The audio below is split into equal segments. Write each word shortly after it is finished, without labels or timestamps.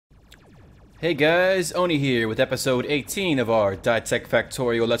Hey guys, Oni here with episode 18 of our Dytech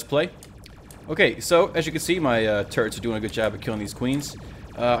Factorio Let's Play. Okay, so as you can see, my turrets are doing a good job of killing these queens.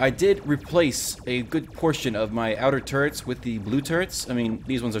 I did replace a good portion of my outer turrets with the blue turrets. I mean,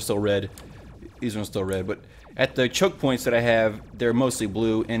 these ones are still red. These ones are still red, but at the choke points that I have, they're mostly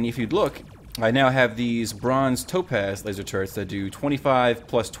blue. And if you'd look, I now have these bronze topaz laser turrets that do 25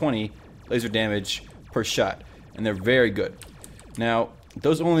 plus 20 laser damage per shot. And they're very good. Now,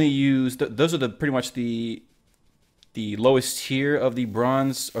 those only use, those are pretty much the lowest tier of the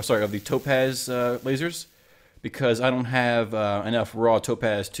bronze, or sorry, of the topaz lasers, because I don't have enough raw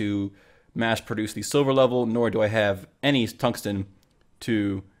topaz to mass produce the silver level, nor do I have any tungsten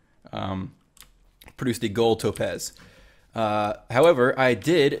to produce the gold topaz. However, I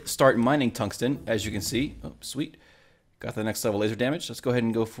did start mining tungsten, as you can see. Oh, sweet. Got the next level laser damage. Let's go ahead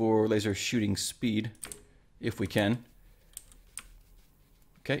and go for laser shooting speed, if we can.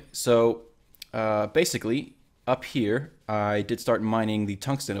 Okay, so basically up here I did start mining the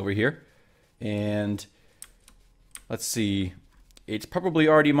tungsten over here, and let's see, it's probably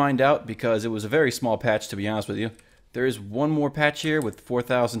already mined out because it was a very small patch, to be honest with you. There is one more patch here with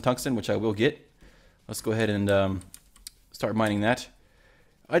 4,000 tungsten, which I will get. Let's go ahead and start mining that.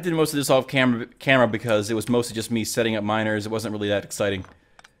 I did most of this off camera because it was mostly just me setting up miners. It wasn't really that exciting.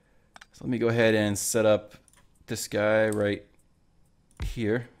 So let me go ahead and set up this guy right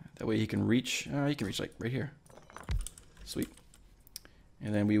here. That way he can reach. He can reach like right here. Sweet.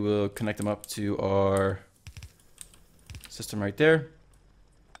 And then we will connect them up to our system right there.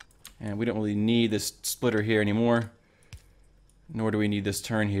 And we don't really need this splitter here anymore, nor do we need this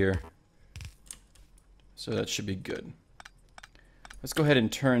turn here. So that should be good. Let's go ahead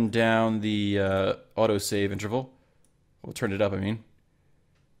and turn down the autosave interval. We'll turn it up, I mean.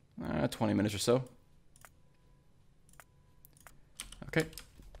 20 minutes or so. Okay.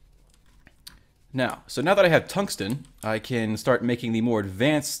 Now that I have tungsten, I can start making the more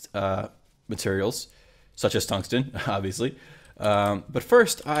advanced materials, such as tungsten, obviously. But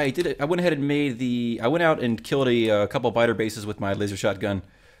first, I went ahead and I went out and killed a couple biter bases with my laser shotgun,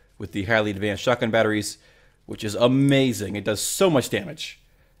 with the highly advanced shotgun batteries, which is amazing. It does so much damage.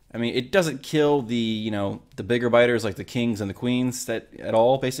 I mean, it doesn't kill the the bigger biters like the kings and the queens at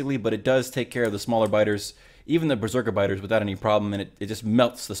all, basically, but it does take care of the smaller biters, even the berserker biters, without any problem, and it just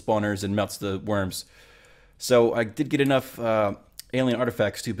melts the spawners and melts the worms. So I did get enough alien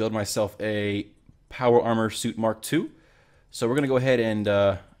artifacts to build myself a power armor suit Mark II. So we're going to go ahead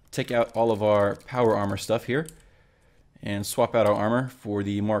and take out all of our power armor stuff here and swap out our armor for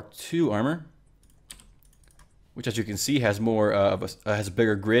the Mark II armor, which, as you can see, has more has a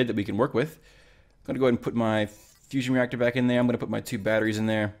bigger grid that we can work with. I'm going to go ahead and put my fusion reactor back in there. I'm going to put my 2 batteries in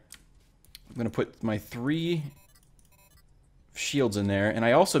there. I'm going to put my 3 shields in there, and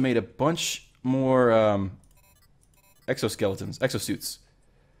I also made a bunch more exosuits,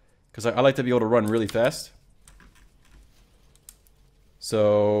 because I like to be able to run really fast.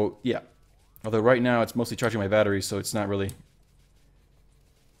 So, yeah. Although right now it's mostly charging my batteries, so it's not really...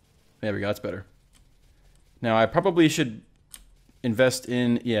 There we go, that's better. Now, I probably should invest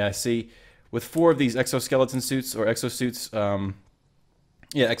in... Yeah, see, with 4 of these exoskeleton suits, or exosuits...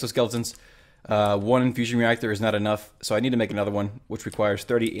 yeah, exoskeletons... 1 infusion reactor is not enough, so I need to make another one, which requires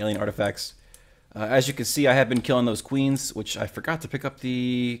 30 alien artifacts. As you can see, I have been killing those queens, which I forgot to pick up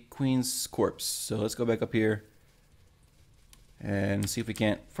the queen's corpse. So let's go back up here and see if we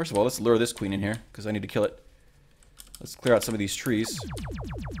can't... First of all, let's lure this queen in here, because I need to kill it. Let's clear out some of these trees.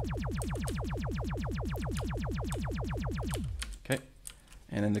 Okay.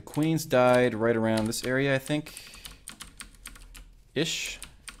 And then the queens died right around this area, I think. Ish.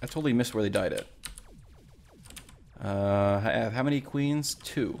 I totally missed where they died at. I have how many queens?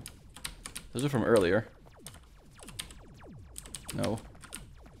 2. Those are from earlier. No.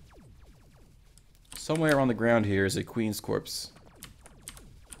 Somewhere on the ground here is a queen's corpse.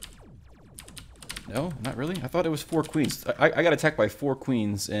 No, not really. I thought it was 4 queens. I got attacked by 4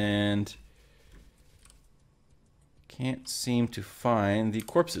 queens and can't seem to find the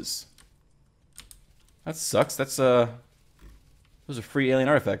corpses. That sucks. That's those are free alien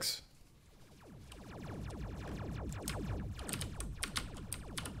artifacts.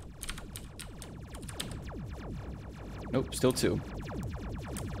 Nope, still 2.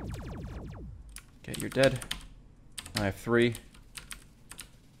 Okay, you're dead. I have 3.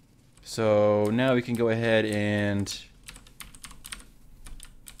 So now we can go ahead and...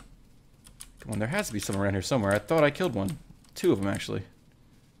 Come on, there has to be some around here somewhere. I thought I killed one. 2 of them, actually.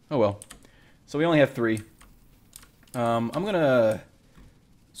 Oh well. So we only have 3. I'm gonna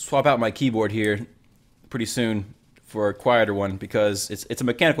swap out my keyboard here pretty soon for a quieter one because it's a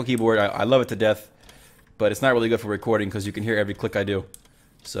mechanical keyboard. I love it to death, but it's not really good for recording because you can hear every click I do.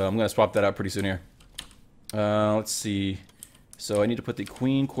 So I'm gonna swap that out pretty soon here. Let's see. So I need to put the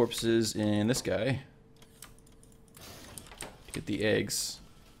queen corpses in this guy. Get the eggs.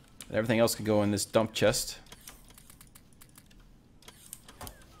 And everything else can go in this dump chest.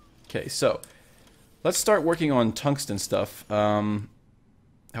 Okay, so let's start working on tungsten stuff.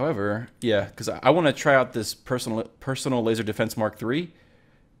 However, yeah, because I want to try out this personal laser defense Mark III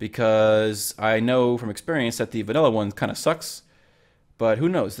because I know from experience that the vanilla one kind of sucks, but who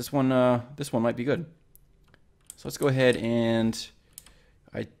knows? This one might be good. So let's go ahead and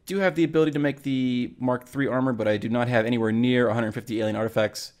I do have the ability to make the Mark III armor, but I do not have anywhere near 150 alien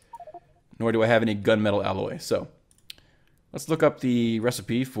artifacts, nor do I have any gunmetal alloy. So let's look up the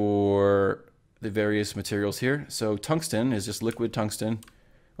recipe for the various materials here. So tungsten is just liquid tungsten,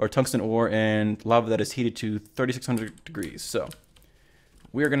 or tungsten ore, and lava that is heated to 3600 degrees. So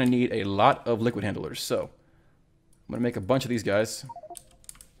we are going to need a lot of liquid handlers. So I'm going to make a bunch of these guys.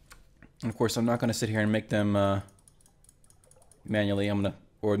 And of course, I'm not going to sit here and make them manually.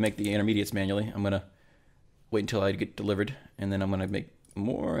 Or make the intermediates manually. I'm going to wait until I get delivered, and then I'm going to make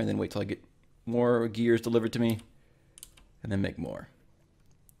more, and then wait till I get more gears delivered to me, and then make more.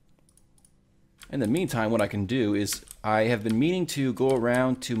 In the meantime, what I can do is I have been meaning to go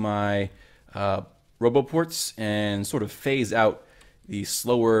around to my roboports and sort of phase out the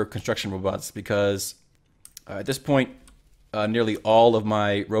slower construction robots because at this point, nearly all of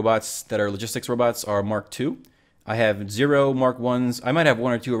my robots that are logistics robots are Mark II. I have 0 Mark 1s. I might have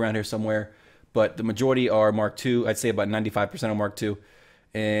 1 or 2 around here somewhere, but the majority are Mark II. I'd say about 95% are Mark II.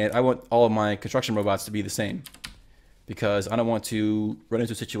 And I want all of my construction robots to be the same because I don't want to run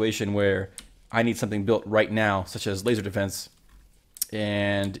into a situation where I need something built right now, such as laser defense,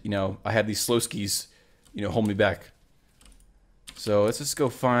 and I have these slow skis, hold me back. So let's just go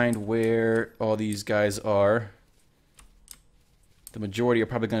find where all these guys are. The majority are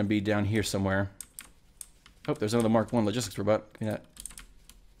probably going to be down here somewhere. Oh, there's another Mark I logistics robot. Give me that.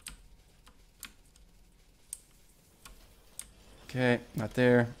 Okay, not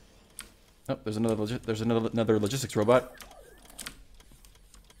there. Oh, there's another logistics robot.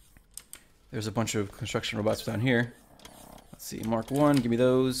 There's a bunch of construction robots down here. Let's see, Mark I, give me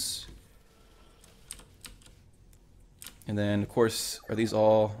those. And then, of course, are these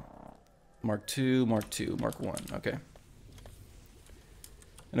all Mark II, Mark II, Mark I? Okay.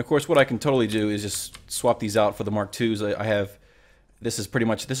 And of course, what I can totally do is just swap these out for the Mark IIs. I have, this is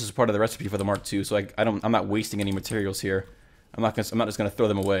part of the recipe for the Mark II, so I'm not wasting any materials here. I'm not just gonna throw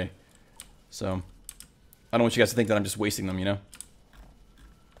them away. So I don't want you guys to think that I'm just wasting them,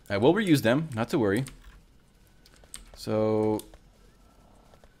 I will reuse them, not to worry. So,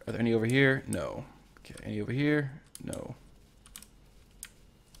 are there any over here? No. Okay, any over here? No.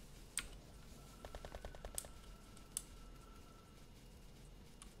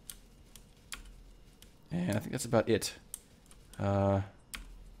 And I think that's about it.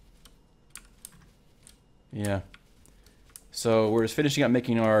 Yeah. So we're just finishing up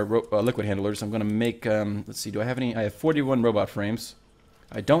making our liquid handlers. I'm going to make, let's see, do I have any? I have 41 robot frames.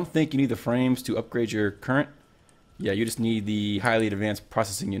 I don't think you need the frames to upgrade your current. Yeah, you just need the highly advanced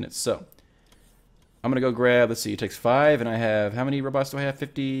processing units. So I'm going to go grab, let's see, it takes 5, and I have, how many robots do I have?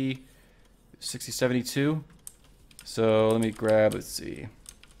 50, 60, 72. So let me grab, let's see.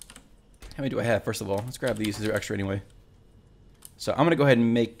 How many do I have, first of all? Let's grab these, they're extra anyway. So I'm going to go ahead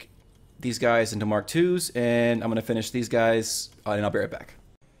and make these guys into Mark IIs, and I'm going to finish these guys, and I'll be right back.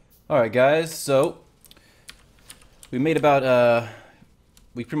 Alright guys, so we made about,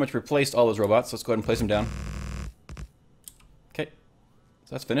 we pretty much replaced all those robots. Let's go ahead and place them down. Okay,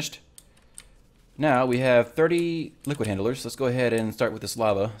 so that's finished. Now we have 30 liquid handlers. Let's go ahead and start with this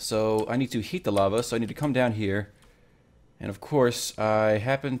lava. So I need to heat the lava, so I need to come down here. And of course, I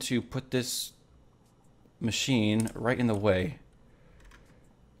happen to put this machine right in the way.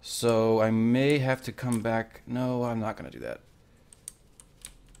 So I may have to come back. No, I'm not going to do that.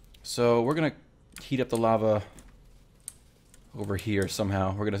 So we're going to heat up the lava over here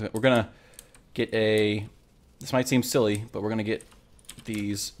somehow. We're gonna get a, this might seem silly, but we're gonna get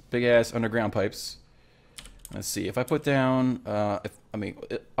these big ass underground pipes. Let's see, if I put down,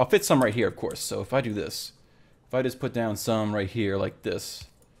 I'll fit some right here, of course. So if I do this, if I just put down some right here like this,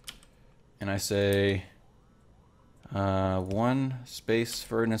 and I say 1 space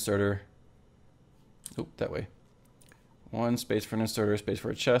for an inserter, oop, that way. 1 space for an inserter, space for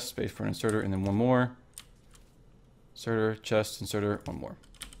a chest, space for an inserter, and then 1 more. Inserter, chest, inserter, 1 more.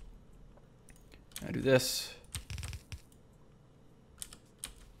 I do this.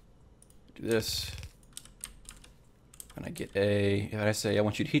 Do this. And I get a, if I say I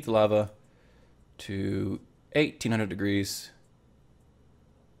want you to heat the lava to 1800 degrees.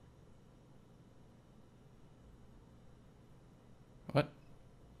 What?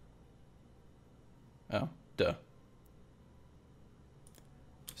 Oh, duh.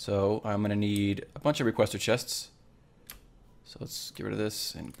 So I'm gonna need a bunch of requester chests. So let's get rid of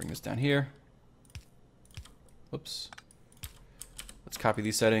this and bring this down here. Whoops. Let's copy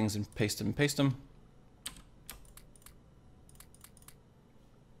these settings and paste them and paste them.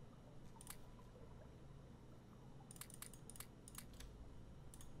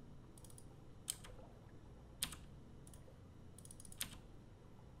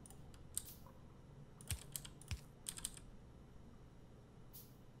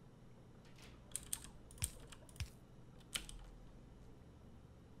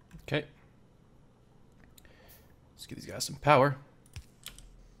 Okay. Let's give these guys some power.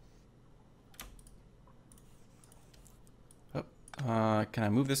 Oh, can I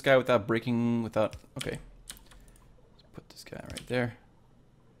move this guy without breaking, without, okay. Let's put this guy right there.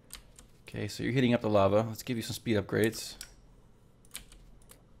 Okay, so you're heating up the lava. Let's give you some speed upgrades.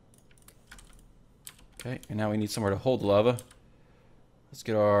 Okay, and now we need somewhere to hold the lava. Let's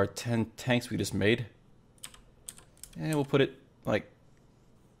get our 10 tanks we just made. And we'll put it like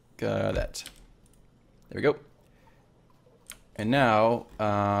that. There we go. And now,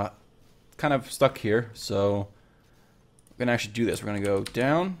 kind of stuck here, so we're gonna actually do this. We're gonna go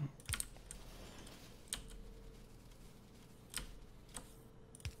down.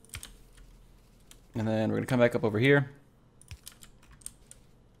 And then we're gonna come back up over here.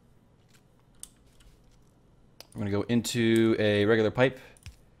 We're gonna go into a regular pipe.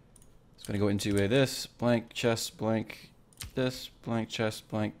 It's gonna go into a this, blank, chest, blank, this, blank, chest,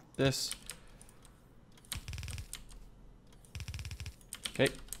 blank, this. Okay.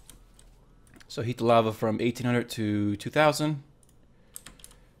 So heat the lava from 1800 to 2000.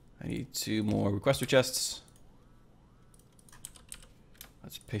 I need 2 more requester chests.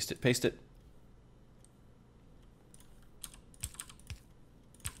 Let's paste it, paste it.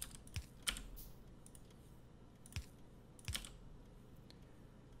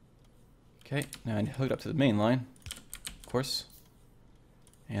 Okay, now I hook it up to the main line, of course.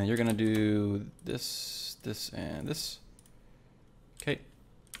 And you're gonna do this, this, and this. Okay.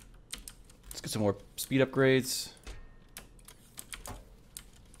 Let's get some more speed upgrades.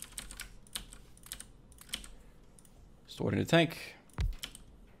 Stored in a tank.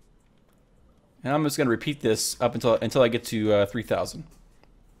 And I'm just gonna repeat this up until I get to 3000.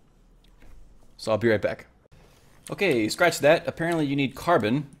 So I'll be right back. Okay, scratch that. Apparently you need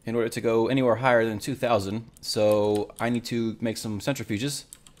carbon in order to go anywhere higher than 2000. So I need to make some centrifuges.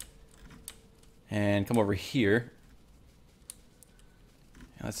 And come over here.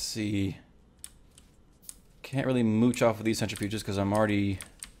 Let's see. Can't really mooch off of these centrifuges because I'm already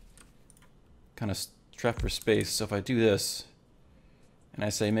kind of strapped for space. So if I do this, and I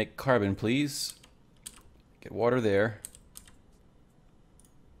say make carbon please, get water there.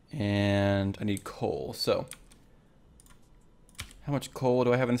 And I need coal. So how much coal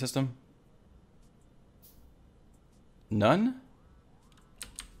do I have in the system? None?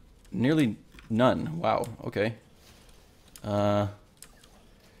 Nearly none. Wow, okay.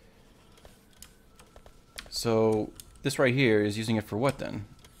 So this right here is using it for what then?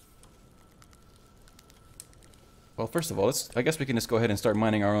 Well, first of all, I guess we can just go ahead and start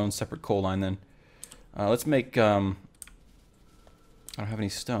mining our own separate coal line then. Let's make, I don't have any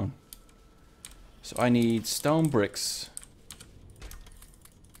stone. So I need stone bricks.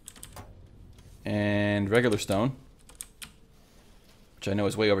 And regular stone. Which I know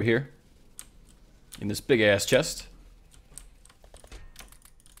is way over here. In this big ass chest.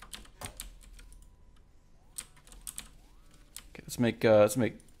 Okay, let's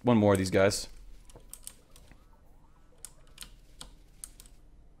make one more of these guys.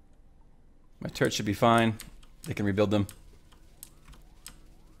 My turrets should be fine. They can rebuild them.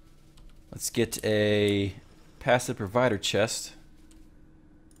 Let's get a passive provider chest.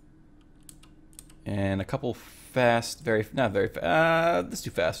 And a couple fast, not very fast, let's do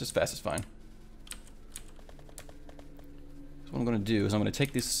fast, just fast is fine. So what I'm going to do is I'm going to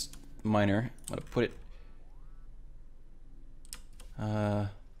take this miner, I'm going to put it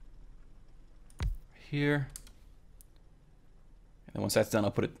here. And then once that's done,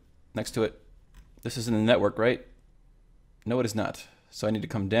 I'll put it next to it. This is in the network, right? No, it is not. So I need to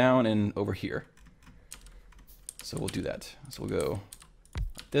come down and over here. So we'll do that. So we'll go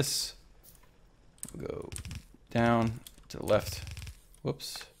like this. We'll go down to the left.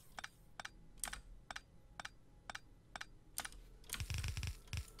 Whoops.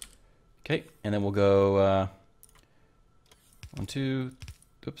 Okay, and then we'll go 1, 2.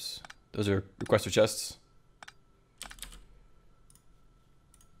 Oops. Those are requester chests.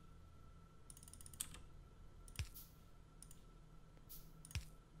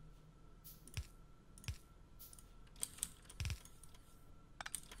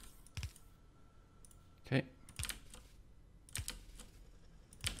 Okay.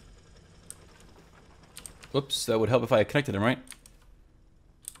 Whoops, that would help if I connected them, right?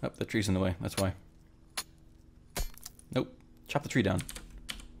 Oh, the tree's in the way, that's why. Nope. Chop the tree down.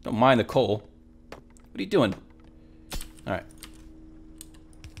 Don't mind the coal. What are you doing? Alright.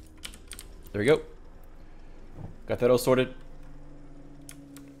 There we go. Got that all sorted.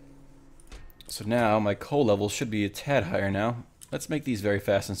 So now my coal level should be a tad higher now. Let's make these very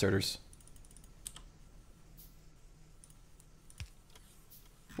fast inserters.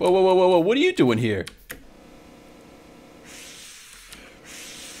 Whoa, whoa, whoa, whoa, whoa, what are you doing here?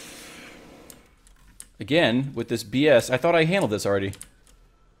 Again, with this BS, I thought I handled this already.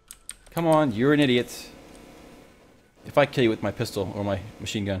 Come on, you're an idiot. If I kill you with my pistol or my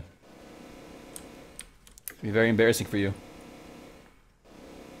machine gun, it'll be very embarrassing for you.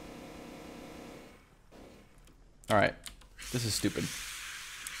 Alright, this is stupid.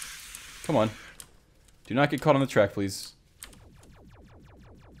 Come on. Do not get caught on the track, please.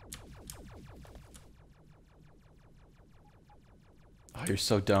 Oh, you're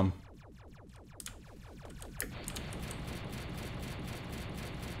so dumb.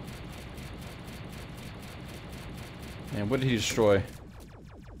 And what did he destroy?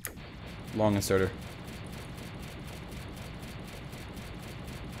 Long inserter.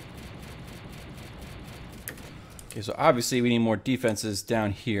 Okay, so obviously we need more defenses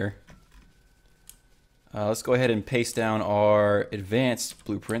down here. Let's go ahead and paste down our advanced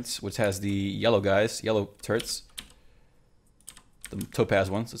blueprints, which has the yellow guys, yellow turrets. The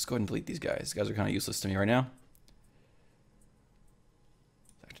topaz ones. Let's go ahead and delete these guys. These guys are kind of useless to me right now.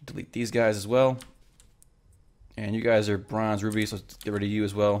 I have to delete these guys as well. And you guys are bronze ruby, so let's get rid of you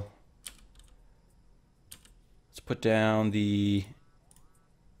as well. Let's put down the...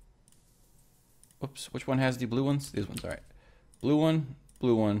 Oops, which one has the blue ones? These ones, alright. Blue one,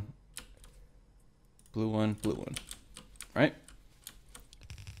 blue one, blue one, blue one. Right?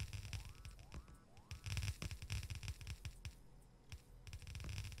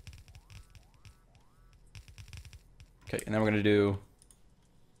 Okay, and then we're going to do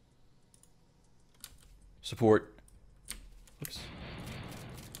support. Oops.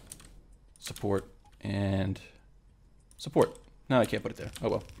 Support and support. No, I can't put it there. Oh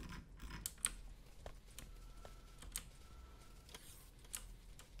well.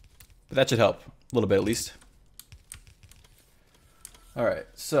 But that should help a little bit at least. Alright,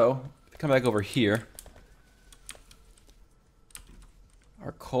 so come back over here.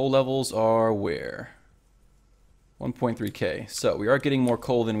 Our coal levels are where? 1.3k. So we are getting more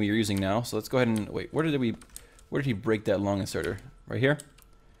coal than we are using now. So let's go ahead and wait. Where did he break that long inserter? Right here.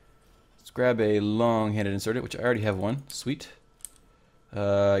 Let's grab a long-handed inserter, which I already have one. Sweet.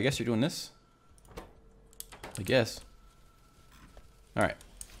 I guess you're doing this. I guess. All right.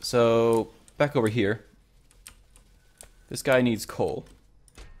 So back over here. This guy needs coal.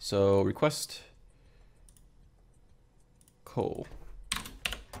 So request coal,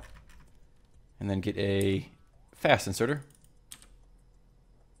 and then get a fast inserter.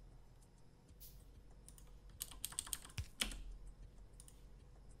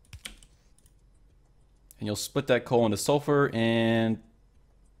 And you'll split that coal into sulfur and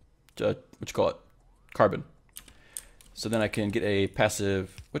what you call it, carbon. So then I can get a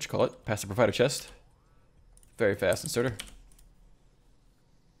passive, what you call it, passive provider chest. Very fast inserter.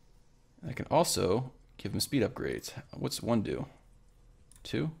 I can also give him speed upgrades. What's one do?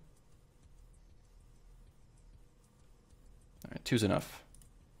 2? Alright, 2's enough.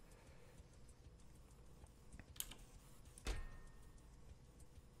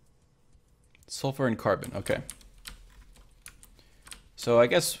 Sulfur and carbon, okay. So I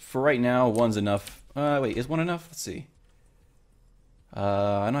guess for right now, 1's enough. Wait, is 1 enough? Let's see.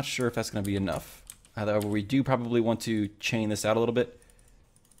 I'm not sure if that's going to be enough. However, we do probably want to chain this out a little bit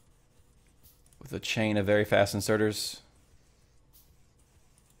with a chain of very fast inserters.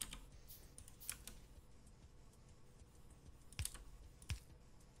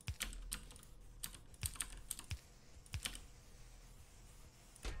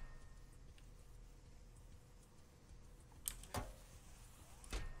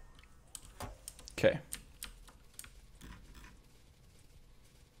 Okay.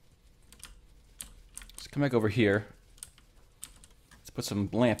 Let's come back over here. Let's put some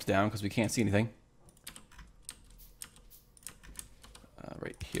lamps down because we can't see anything.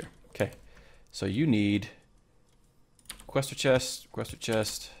 Right here. Okay. So you need Requester chest, requester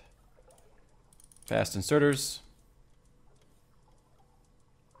chest. Fast inserters.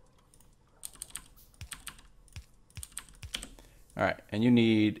 All right, and you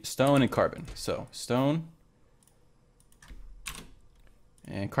need stone and carbon. So stone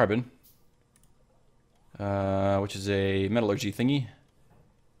and carbon, which is a metallurgy thingy.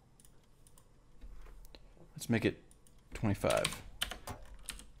 Let's make it 25.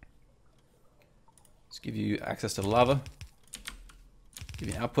 Let's give you access to the lava, give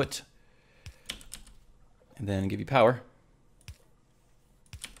you an output, and then give you power,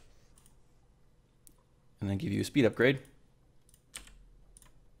 and then give you a speed upgrade,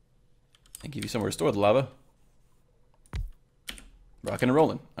 and give you somewhere to store the lava. Rocking and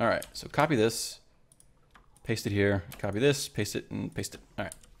rolling. All right, so copy this, paste it here, copy this, paste it, and paste it. All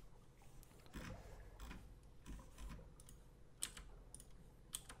right.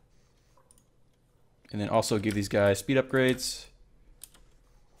 And then also give these guys speed upgrades.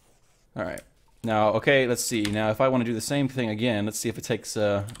 All right. Now, okay, let's see. Now, if I want to do the same thing again, let's see if it takes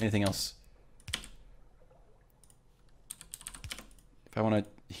anything else. If I want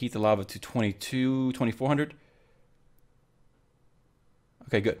to heat the lava to 2400.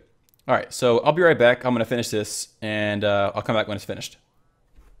 Okay, good. All right, so I'll be right back. I'm going to finish this, and I'll come back when it's finished.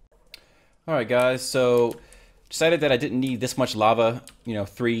 All right, guys, so decided that I didn't need this much lava, you know,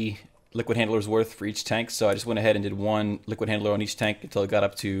 3 liquid handlers worth for each tank, so I just went ahead and did 1 liquid handler on each tank until it got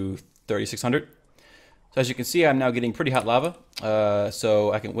up to 3600. So as you can see, I'm now getting pretty hot lava,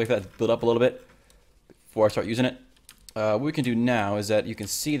 so I can wait for that to build up a little bit before I start using it. What we can do now is that you can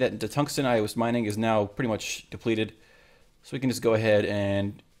see that the tungsten I was mining is now pretty much depleted, so we can just go ahead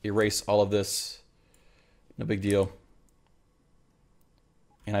and erase all of this. No big deal.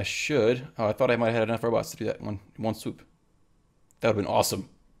 And I should, oh, I thought I might have had enough robots to do that in one swoop. That would have been awesome.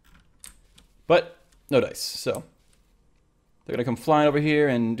 But no dice, so they're gonna come flying over here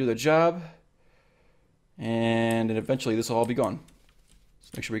and do their job, and then eventually this will all be gone.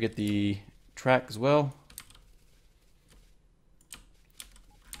 So make sure we get the track as well.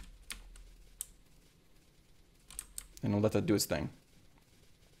 And we'll let that do its thing.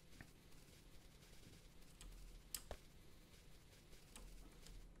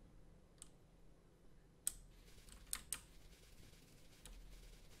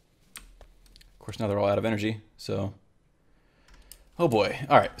 Of course, now they're all out of energy, so... Oh boy.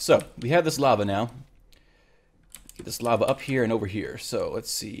 Alright, so we have this lava now. Get this lava up here and over here. So let's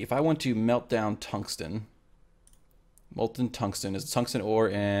see. If I want to melt down tungsten, molten tungsten is tungsten ore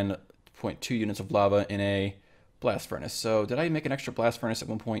and 0.2 units of lava in a blast furnace. So did I make an extra blast furnace at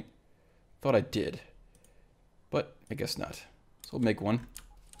one point? Thought I did, but I guess not. So we'll make one.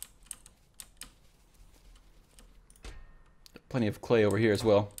 Plenty of clay over here as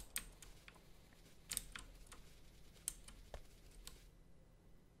well.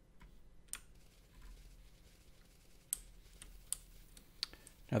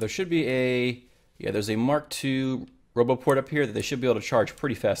 Now there should be a, yeah, there's a Mark II RoboPort up here that they should be able to charge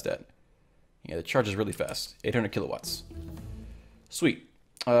pretty fast at. Yeah, it charges really fast, 800 kilowatts. Sweet.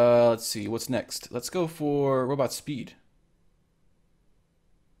 Let's see, what's next? Let's go for robot speed.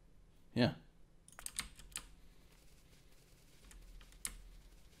 Yeah.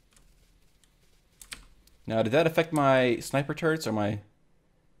 Now, did that affect my sniper turrets or my...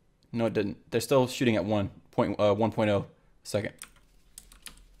 No, it didn't. They're still shooting at 1.0 second.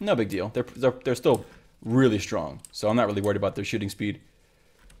 No big deal. They're still really strong, so I'm not really worried about their shooting speed.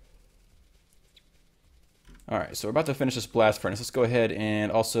 All right, so we're about to finish this blast furnace. Let's go ahead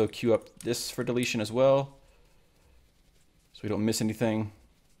and also queue up this for deletion as well, so we don't miss anything.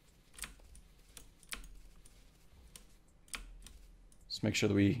 Let's make sure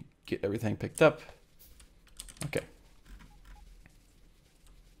that we get everything picked up. Okay.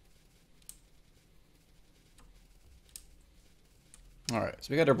 All right, so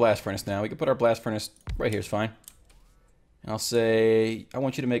we got our blast furnace now. We can put our blast furnace right here is fine. And I'll say, I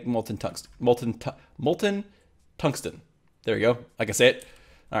want you to make molten tungsten. There you go. I can say it.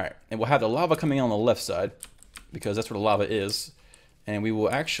 All right, and we'll have the lava coming on the left side because that's where the lava is. And we will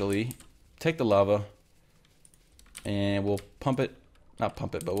actually take the lava and we'll pump it, not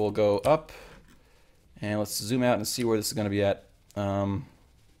pump it, but we'll go up. And let's zoom out and see where this is going to be at. First,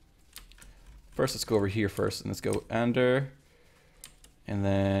 let's go over here first, and let's go under, and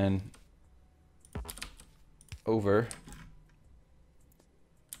then over,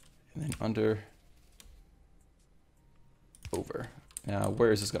 and then under, over. Now,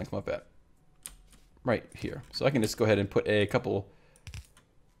 where is this going to come up at? Right here. So I can just go ahead and put a couple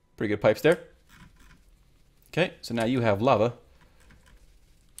pretty good pipes there. Okay, so now you have lava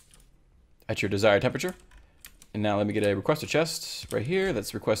at your desired temperature. And now let me get a requester chest right here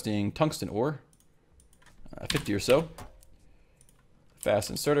that's requesting tungsten ore. 50 or so. Fast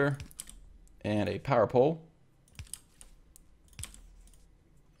inserter. And a power pole.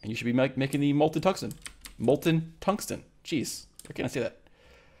 And you should be making the molten tungsten. Molten tungsten. Jeez, why can't I say that?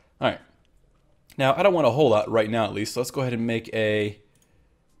 Alright. Now, I don't want a whole lot right now, at least. So let's go ahead and make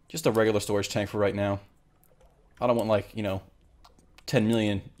just a regular storage tank for right now. I don't want, like, 10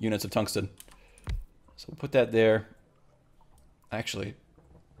 million units of tungsten. So we'll put that there. Actually,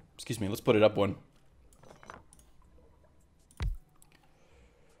 excuse me, let's put it up one.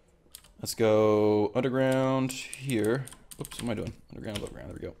 Let's go underground here. Oops, what am I doing? Underground, overground,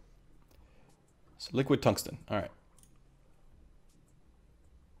 there we go. So liquid tungsten, all right.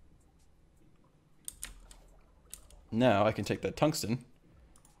 Now I can take that tungsten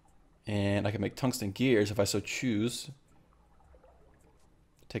and I can make tungsten gears if I so choose.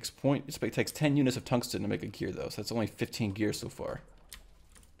 It takes 10 units of tungsten to make a gear though, so that's only 15 gears so far.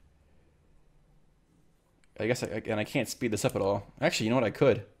 I guess I can't speed this up at all. Actually, you know what, I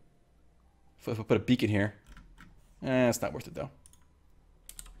could. If I put a beacon here. It's not worth it though.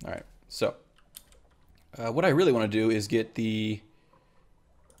 Alright, so what I really want to do is get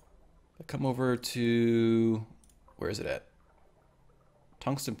come over to, where is it at?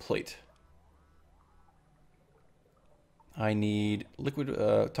 Tungsten plate. I need liquid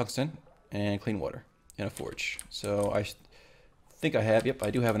tungsten and clean water and a forge. So I think I have, yep,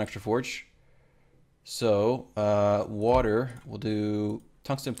 I do have an extra forge. So water, we'll do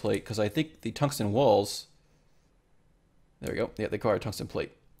tungsten plate, because I think the tungsten walls, there we go, yeah, they call it tungsten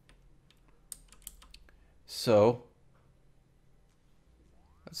plate. So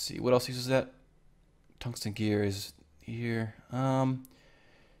let's see, what else uses that? Tungsten gear is here.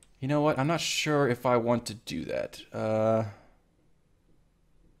 You know what? I'm not sure if I want to do that.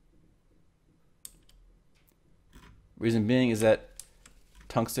 Reason being is that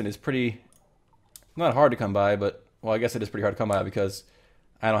tungsten is pretty, not hard to come by, but, well, I guess it is pretty hard to come by because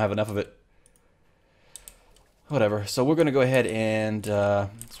I don't have enough of it. Whatever. So we're going to go ahead and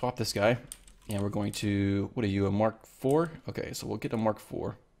swap this guy. And we're going to, what are you, a Mark IV? Okay, so we'll get a Mark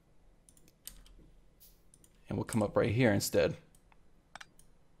IV. And we'll come up right here instead.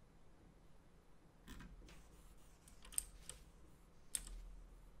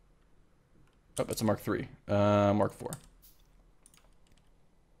 Oh, that's a Mark III. Mark IV.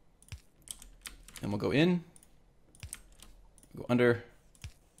 And we'll go in, go under,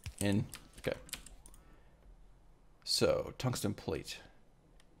 in. Okay. So, tungsten plate.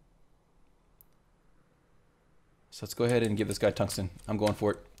 So let's go ahead and give this guy tungsten. I'm going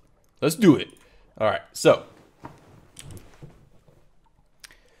for it. Let's do it. All right, so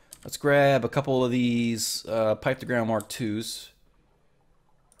let's grab a couple of these pipe to ground Mark IIs.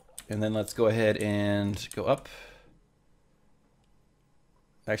 And then let's go ahead and go up.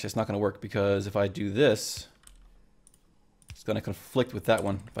 Actually, it's not going to work because if I do this, it's going to conflict with that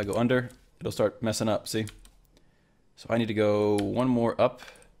one. If I go under, it'll start messing up, see? So I need to go one more up.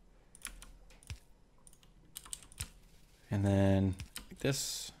 And then like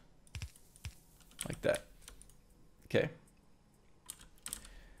this, like that. Okay.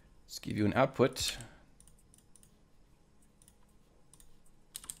 Let's give you an output.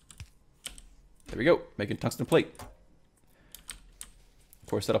 There we go, making tungsten plate. Of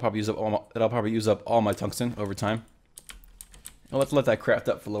course, that'll probably use up all my tungsten over time. And let's let that craft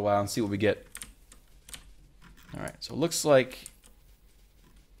up for a little while and see what we get. All right, so it looks like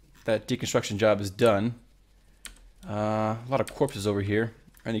that deconstruction job is done. A lot of corpses over here.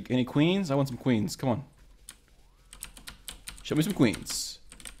 Any queens? I want some queens. Come on. Show me some queens.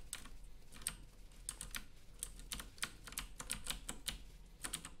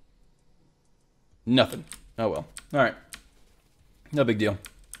 Nothing. Oh well. Alright. No big deal.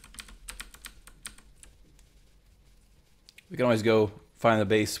 We can always go find the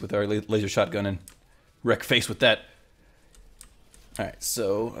base with our laser shotgun and wreck face with that. Alright,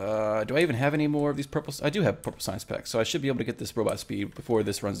 so do I even have any more of these purple? I do have purple science packs, so I should be able to get this robot speed before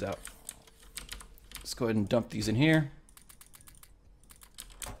this runs out. Let's go ahead and dump these in here.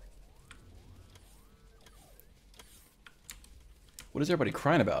 What is everybody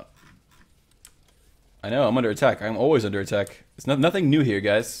crying about? I know, I'm under attack. I'm always under attack. It's nothing new here,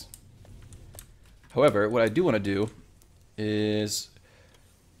 guys. However, what I do want to do is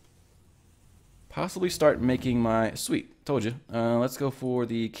possibly start making my... Sweet, told you. Let's go for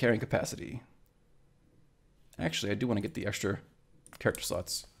the carrying capacity. Actually, I do want to get the extra character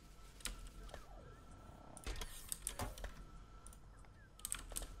slots.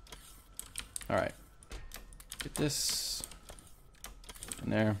 Alright. Get this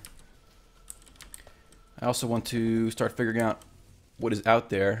in there. I also want to start figuring out what is out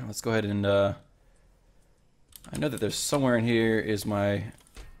there. Let's go ahead and I know that there's somewhere in here is my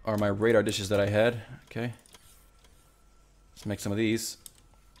radar dishes that I had. Okay, let's make some of these.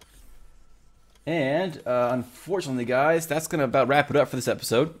 And unfortunately, guys, that's gonna about wrap it up for this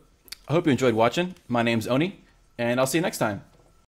episode. I hope you enjoyed watching. My name's Oni, and I'll see you next time.